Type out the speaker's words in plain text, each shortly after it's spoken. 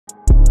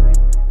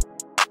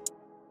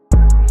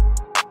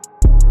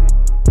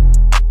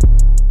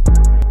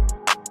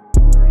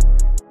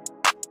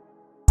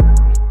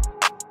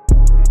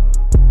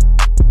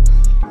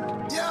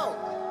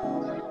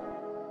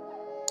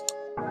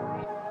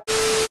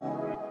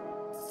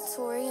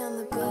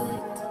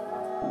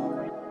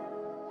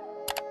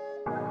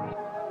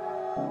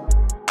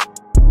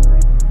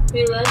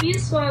We love you,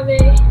 Suave.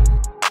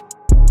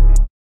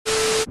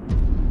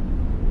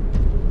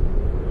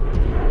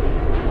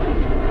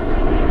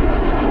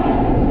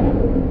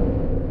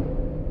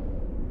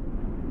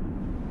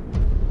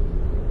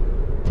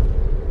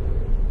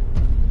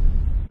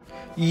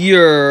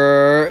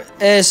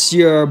 It's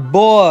your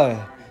boy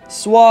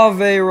Suave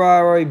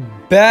right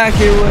back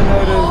here with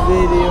another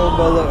video.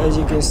 But look, as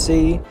you can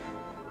see,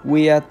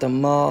 we at the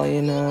mall,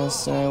 you know what I'm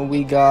saying?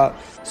 We got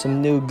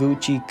some new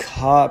Gucci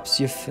cops,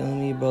 you feel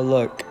me? But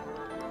look,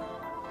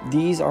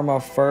 these are my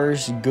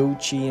first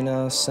Gucci, you know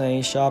what I'm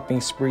saying,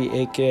 shopping spree,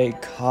 aka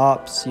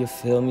cops, you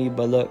feel me?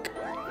 But look,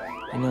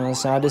 you know what I'm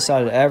saying, I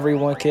decided every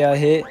 1K I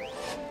hit,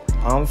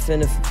 I'm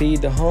finna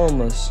feed the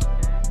homeless.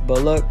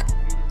 But look,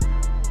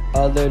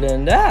 other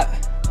than that,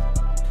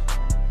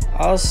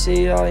 I'll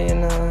see y'all, you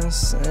know what I'm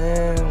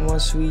saying,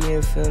 once we,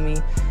 you feel me,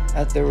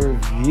 at the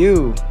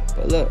review.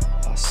 But look,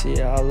 I'll see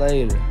y'all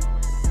later.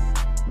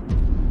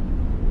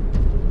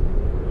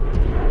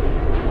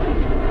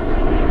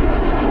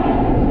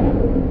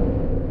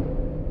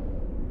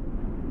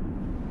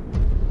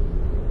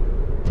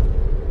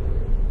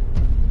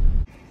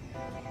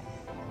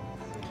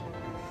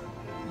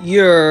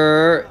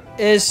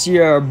 It's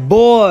your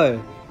boy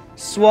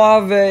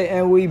Suave,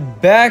 and we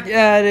back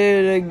at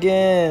it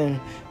again.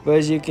 But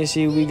as you can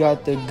see, we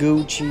got the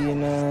Gucci, you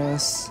know what I'm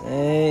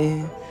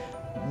saying?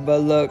 But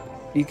look,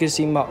 you can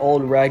see my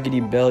old raggedy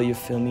belt, you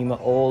feel me? My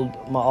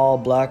all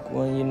black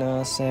one, you know what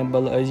I'm saying?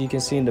 But look, as you can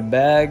see in the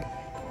bag,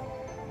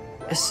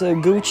 it's a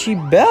Gucci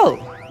belt.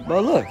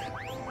 But look,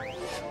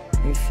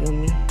 you feel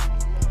me?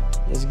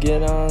 Let's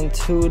get on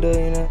to the,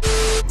 you know.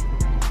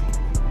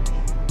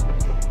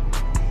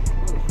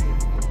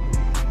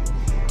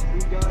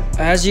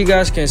 As you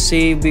guys can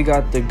see, we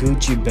got the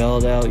Gucci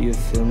belt out, you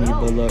feel me?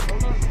 But look,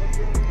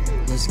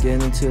 let's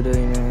get into the,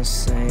 you know what I'm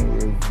saying,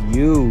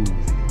 review.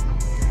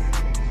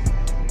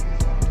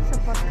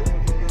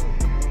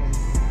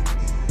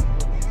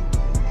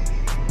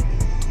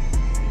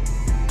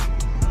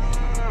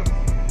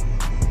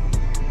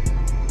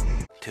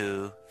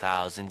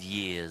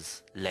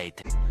 Years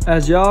later.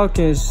 As y'all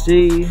can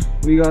see,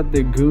 we got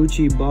the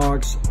Gucci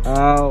box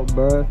out,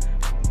 bruh.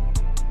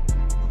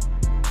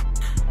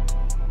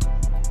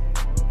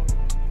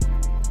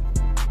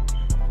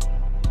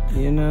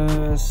 You know what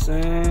I'm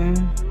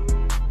saying?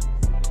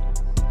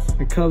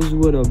 It comes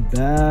with a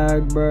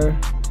bag, bruh.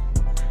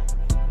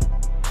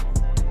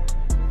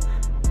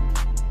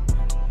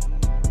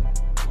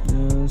 You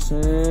know what I'm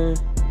saying?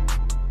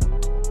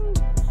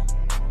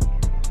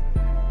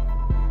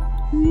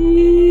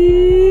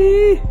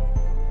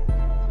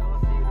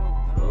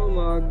 Oh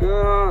my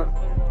god.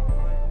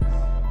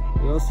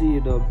 Y'all see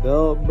the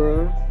belt,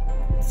 bruh?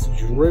 It's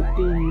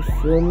drippy, you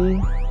feel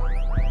me?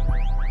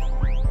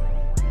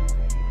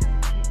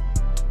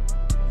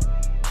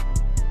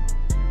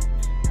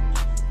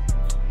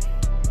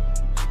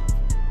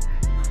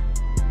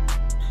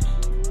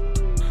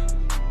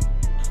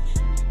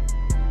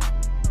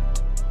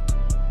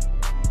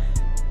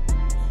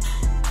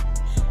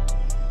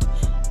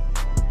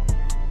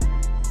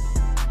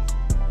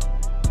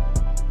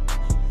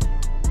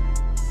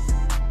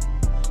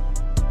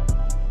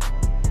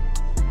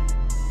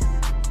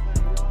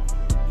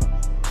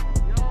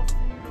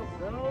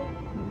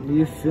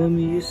 You feel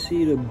me? You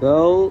see the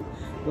belt?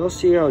 Y'all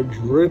see how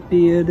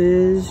drippy it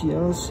is?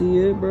 Y'all see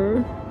it,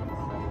 bro?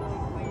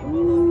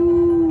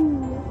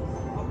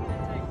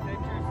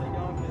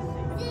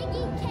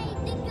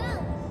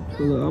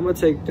 So look, I'm gonna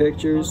take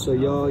pictures so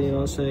y'all, you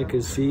know what I'm saying,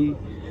 can see.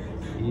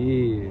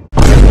 Yeah.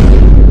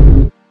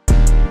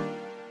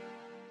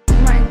 Oh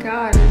my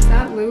god, is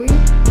that Louis?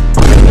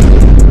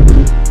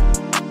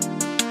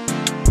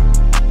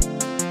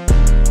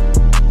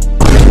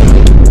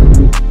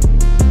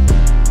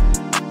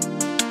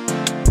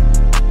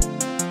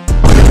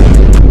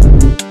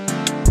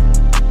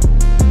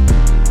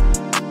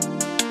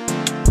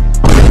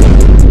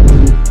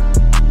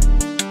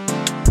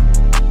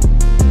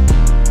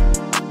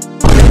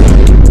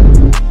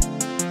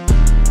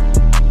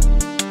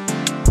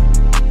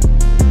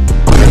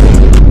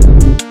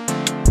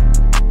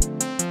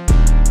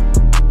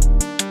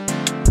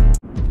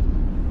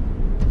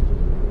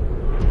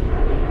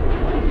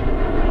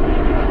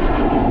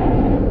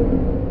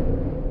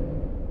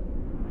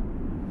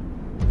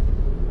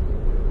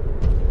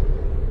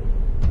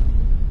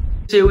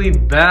 See, we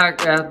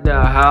back at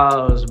the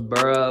house,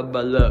 bruh.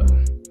 But look,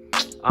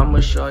 I'm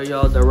gonna show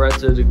y'all the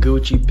rest of the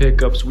Gucci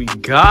pickups we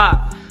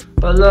got.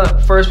 But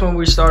look, first one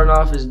we starting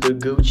off is the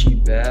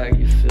Gucci bag,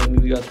 you feel me?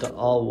 We got the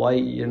all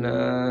white, you know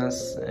what I'm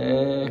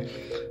saying?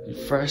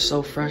 Fresh,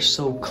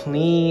 so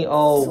clean,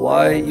 all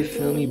white, you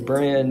feel me?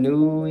 Brand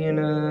new, you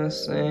know what I'm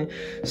saying?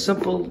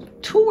 Simple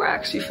 2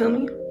 racks, you feel me?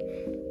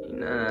 You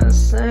know what I'm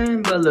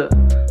saying? But look,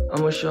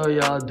 I'm gonna show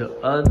y'all the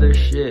other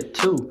shit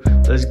too.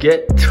 Let's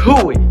get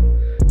to it.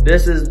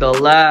 This is the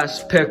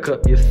last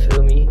pickup, you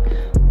feel me?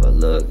 But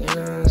look, you know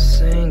what I'm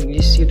saying?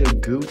 You see the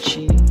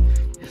Gucci,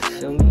 you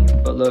feel me?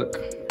 But look,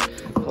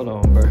 hold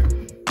on, bro.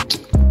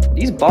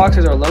 These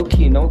boxes are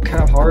low-key, no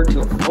cap, hard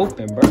to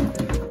open, bro.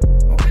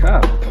 No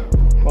cap.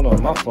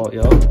 my fault,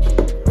 yo. Alright,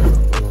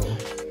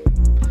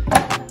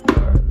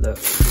 look,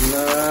 you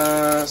know what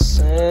I'm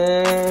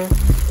saying?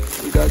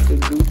 We got the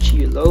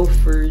Gucci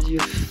loafers, you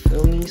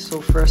feel me?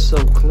 So fresh, so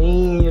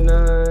clean, you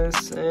know what I'm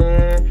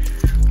saying?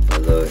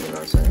 But look, you know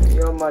what I'm saying?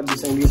 Y'all might be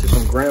saying these are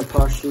some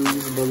grandpa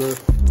shoes, but look,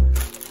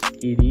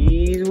 it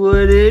is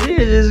what it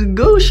is. It's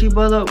Gucci,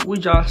 but look, we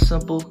just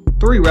simple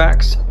 3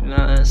 racks, you know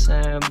what I'm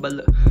saying? But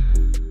look,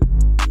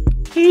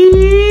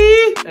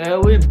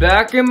 and we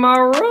back in my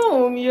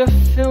room, you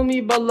feel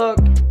me? But look,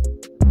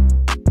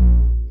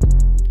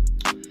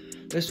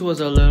 this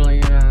was a little,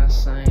 you know what I'm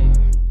saying,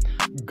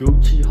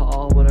 Gucci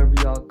haul, whatever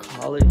y'all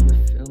call it, you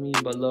feel me?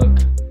 But look,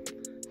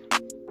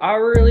 I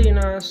really, you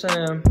know what I'm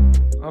saying,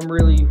 I'm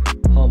really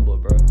humble,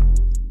 bro.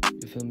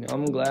 You feel me?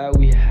 I'm glad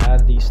we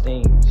have these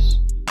things.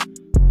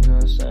 You know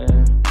what I'm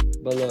saying?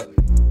 But look,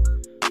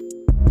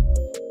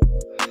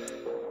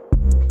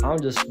 I'm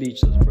just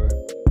speechless, bro.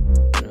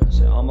 You know what I'm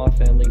saying? All my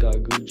family got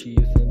Gucci,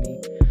 you feel me?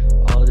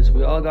 All this,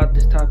 we all got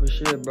this type of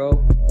shit,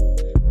 bro.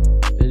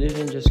 It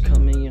didn't just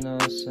come in, you know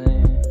what I'm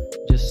saying?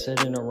 Just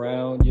sitting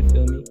around, you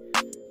feel me?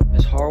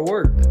 It's hard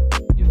work,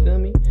 you feel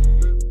me?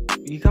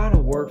 You gotta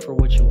work for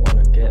what you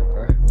wanna get,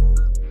 bro.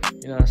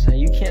 You know what I'm saying?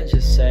 You can't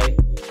just say,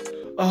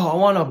 oh, I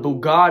want a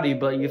Bugatti,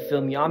 but you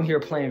feel me? I'm here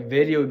playing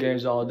video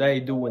games all day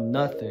doing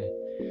nothing.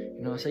 You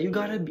know what I'm saying? You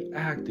gotta be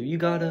active. You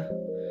gotta,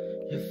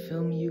 you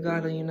feel me? You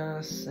gotta, you know what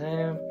I'm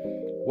saying?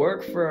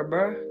 Work for it,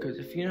 bro. Because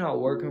if you're not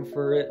working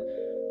for it,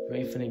 you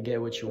ain't finna get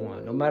what you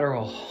want. No matter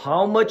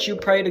how much you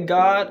pray to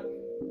God,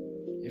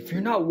 if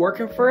you're not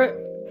working for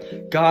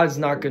it, God's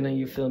not gonna,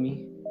 you feel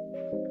me,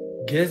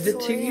 give it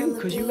to you.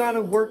 Because you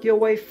gotta work your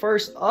way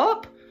first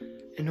up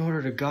in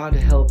order to God to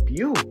help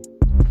you.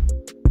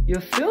 You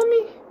feel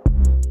me?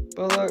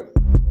 But look,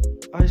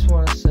 I just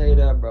want to say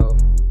that, bro,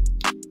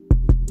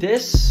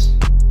 this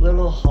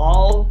little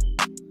haul,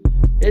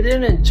 it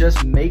didn't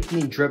just make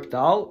me dripped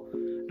out,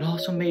 it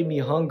also made me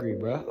hungry,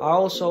 bro. I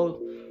also,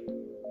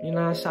 you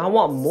know what I'm saying, I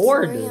want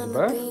more of this,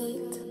 bro.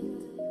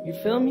 You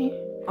feel me?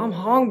 I'm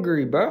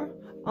hungry, bro.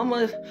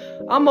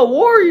 I'm a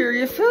warrior,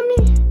 you feel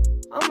me?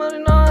 I'm a, you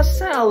know what I'm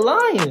saying, a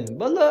lion.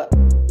 But look,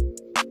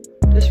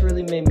 this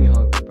really made me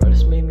hungry, bro.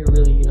 This made me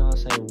really, you know what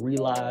I'm saying,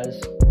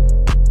 realize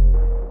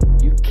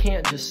you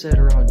can't just sit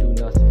around and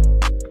do nothing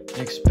and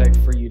expect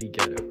for you to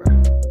get it, bro.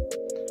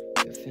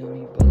 You feel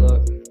me? But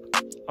look,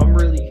 I'm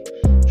really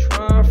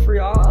trying for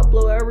y'all. I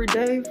upload every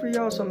day for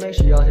y'all, so make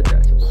sure y'all hit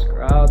that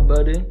subscribe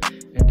button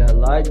and that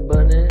like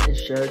button and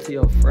share it to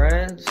your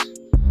friends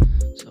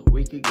so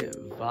we could get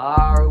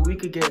viral, we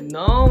could get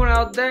known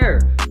out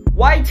there.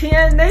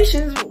 YTN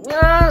nations, you know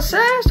what I'm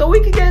saying? So we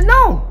could get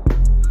known.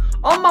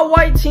 All my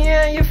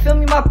YTN, you feel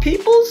me, my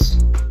peoples?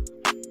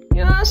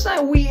 You know what I'm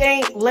saying? We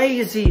ain't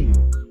lazy.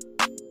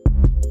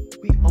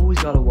 We always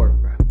gotta work,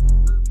 bro.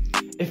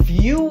 If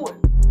you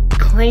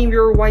claim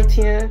you're a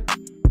YTN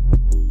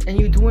and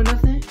you doing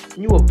nothing, and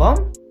you a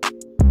bum,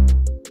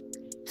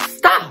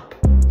 stop.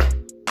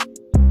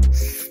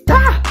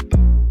 Stop.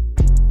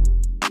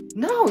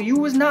 No, you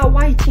was not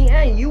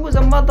YTN. You was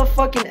a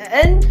motherfucking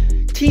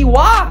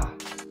NTY.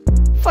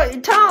 What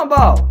you talking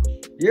about?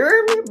 You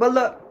heard me? But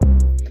look,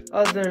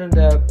 other than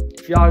that,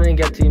 if y'all didn't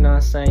get to, you know what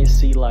I'm saying,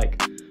 see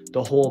like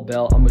the whole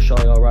belt, I'm gonna show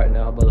y'all right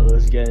now, but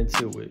let's get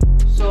into it.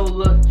 So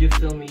look, you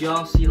feel me?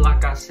 Y'all see,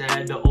 like I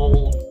said, the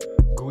old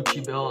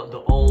Gucci belt,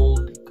 the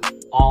old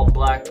all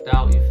blacked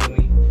out, you feel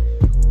me?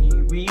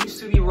 We used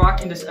to be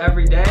rocking this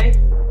every day.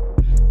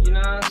 You know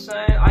what I'm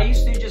saying? I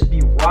used to just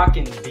be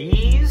rocking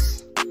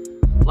these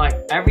like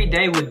every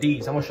day with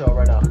these. I'm gonna show you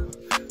right now.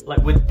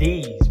 Like with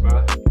these,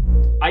 bro.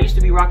 I used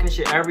to be rocking this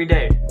shit every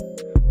day.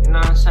 You know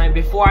what I'm saying?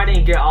 Before I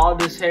didn't get all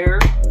this hair,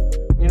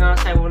 you know what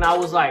I'm saying? When I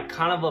was like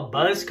kind of a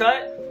buzz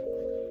cut,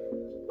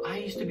 I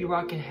used to be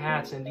rocking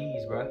hats and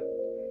these, bro.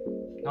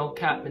 No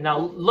cap. Now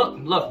look,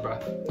 bro.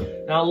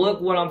 Now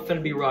look what I'm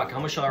finna be rocking. I'm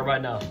gonna show you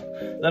right now.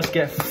 Let's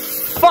get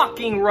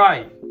fucking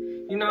right.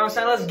 You know what I'm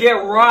saying? Let's get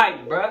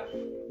right, bro.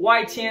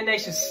 YTN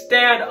Nation,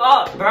 stand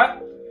up, bro.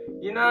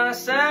 You know what I'm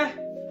saying?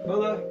 But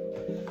look,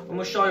 I'm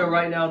gonna show you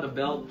right now the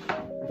belt.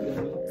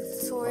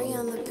 Sorry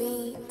on the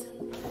beat.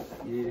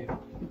 Yeah.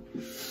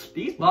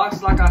 These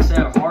boxes, like I said,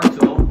 are hard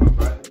to open,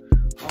 bro.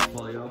 I'll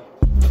follow y'all.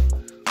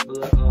 But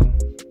look, you know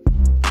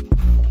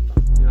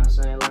what I'm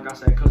saying? Like I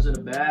said, it comes in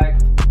a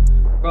bag.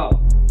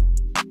 Bro,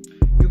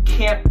 you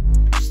can't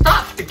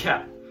stop the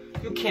cap.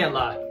 You can't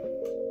lie.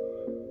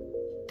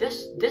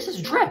 This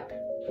is drip.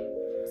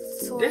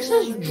 Sorry This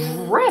is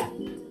drip.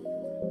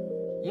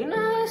 You know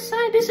what I'm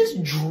saying? This is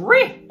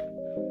drip.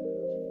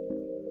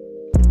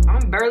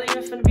 I'm barely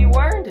even finna be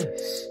wearing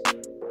this.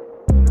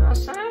 You know what I'm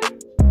saying?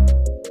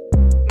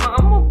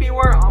 I'm gonna be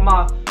wearing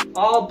my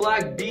all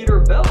black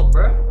beater belt,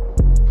 bro.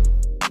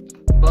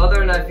 But other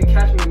than that, if you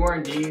catch me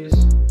wearing these,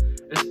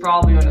 it's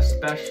probably on a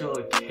special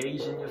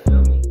occasion, you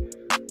feel me?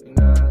 You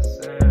know what I'm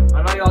saying?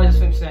 I know y'all just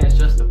think saying it's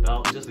just a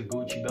belt, just a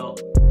Gucci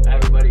belt.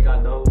 Everybody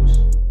got those.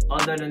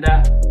 Other than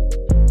that,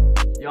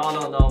 y'all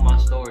don't know my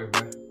story,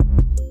 bro.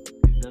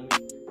 You feel me?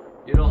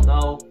 You don't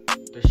know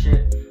the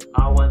shit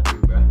I went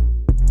through, bro.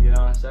 You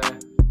know what I'm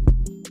saying?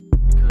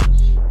 Because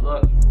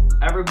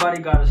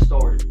everybody got a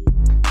story.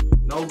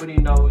 Nobody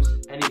knows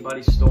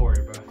anybody's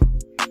story, bro.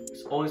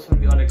 It's always gonna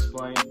be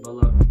unexplained, but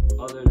look,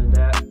 other than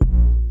that,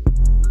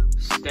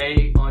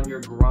 stay on your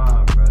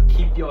grind, bro.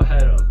 Keep your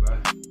head up, bro.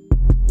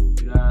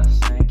 You know what I'm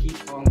saying?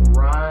 Keep on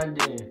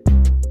grinding.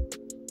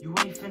 You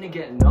ain't finna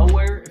get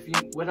nowhere if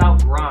you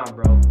without grind,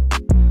 bro.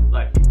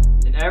 Like,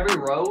 in every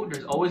road,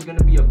 there's always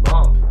gonna be a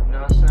bump. You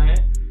know what I'm saying?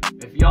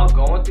 If y'all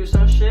going through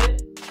some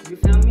shit, you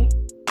feel me?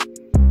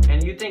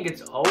 And you think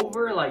it's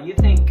over, like you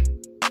think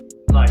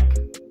like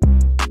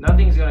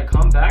nothing's gonna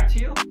come back to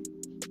you,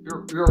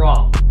 you're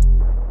wrong.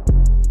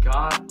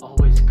 God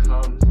always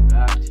comes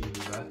back to you,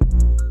 bro.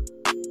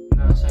 You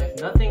know what I'm saying?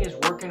 If nothing is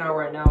working out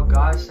right now,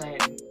 God's saying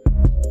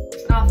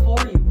it's not for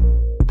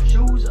you.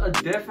 Choose a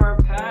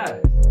different path.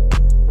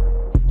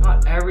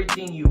 Not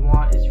everything you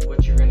want is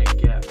what you're gonna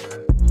get,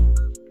 bro.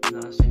 You know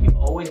what I'm saying? You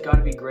always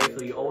gotta be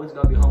grateful. You always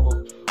gotta be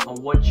humble on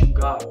what you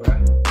got, bro.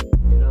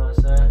 You know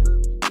what I'm saying?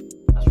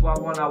 That's why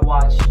when I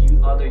watch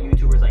other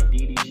YouTubers like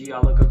DDG,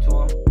 I look up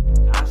to him.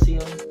 I see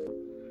him.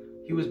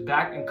 He was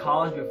back in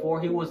college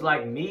before. He was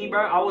like me,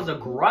 bro. I was a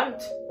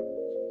grunt.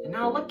 And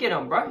now look at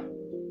him, bro.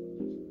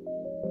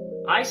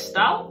 Iced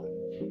out.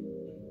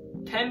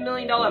 $10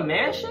 million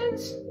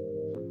mansions.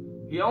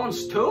 He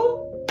owns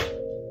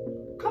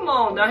 2. Come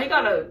on now. He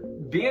got a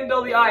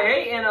BMW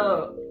i8 and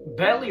a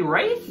Bentley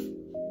Wraith.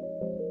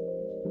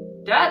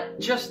 That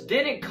just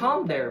didn't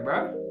come there,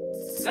 bro.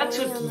 That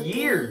took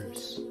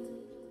years.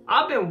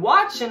 I've been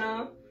watching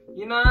him,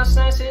 you know what I'm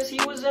saying, since he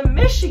was in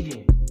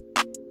Michigan.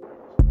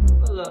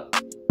 But look,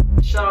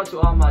 shout out to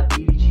all my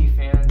DDG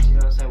fans, you know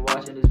what I'm saying,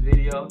 watching this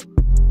video.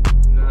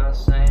 You know what I'm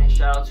saying?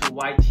 Shout out to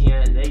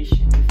YTN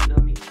Nation, you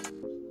feel me?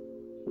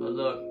 But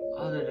look,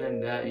 other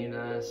than that, you know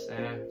what I'm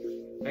saying,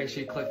 make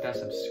sure you click that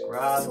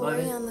subscribe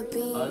button.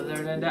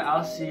 Other than that,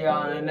 I'll see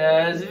y'all in the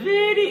next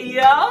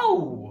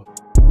video.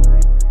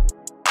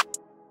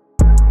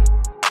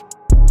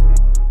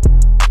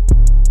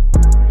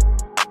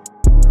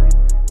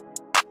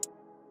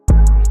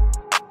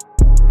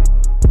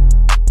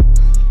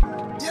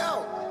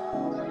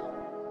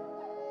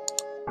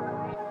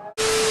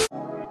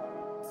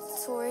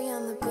 Tori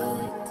on the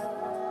beat.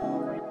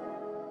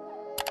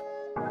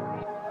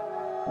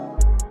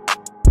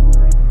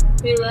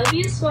 We love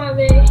you,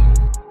 Suave.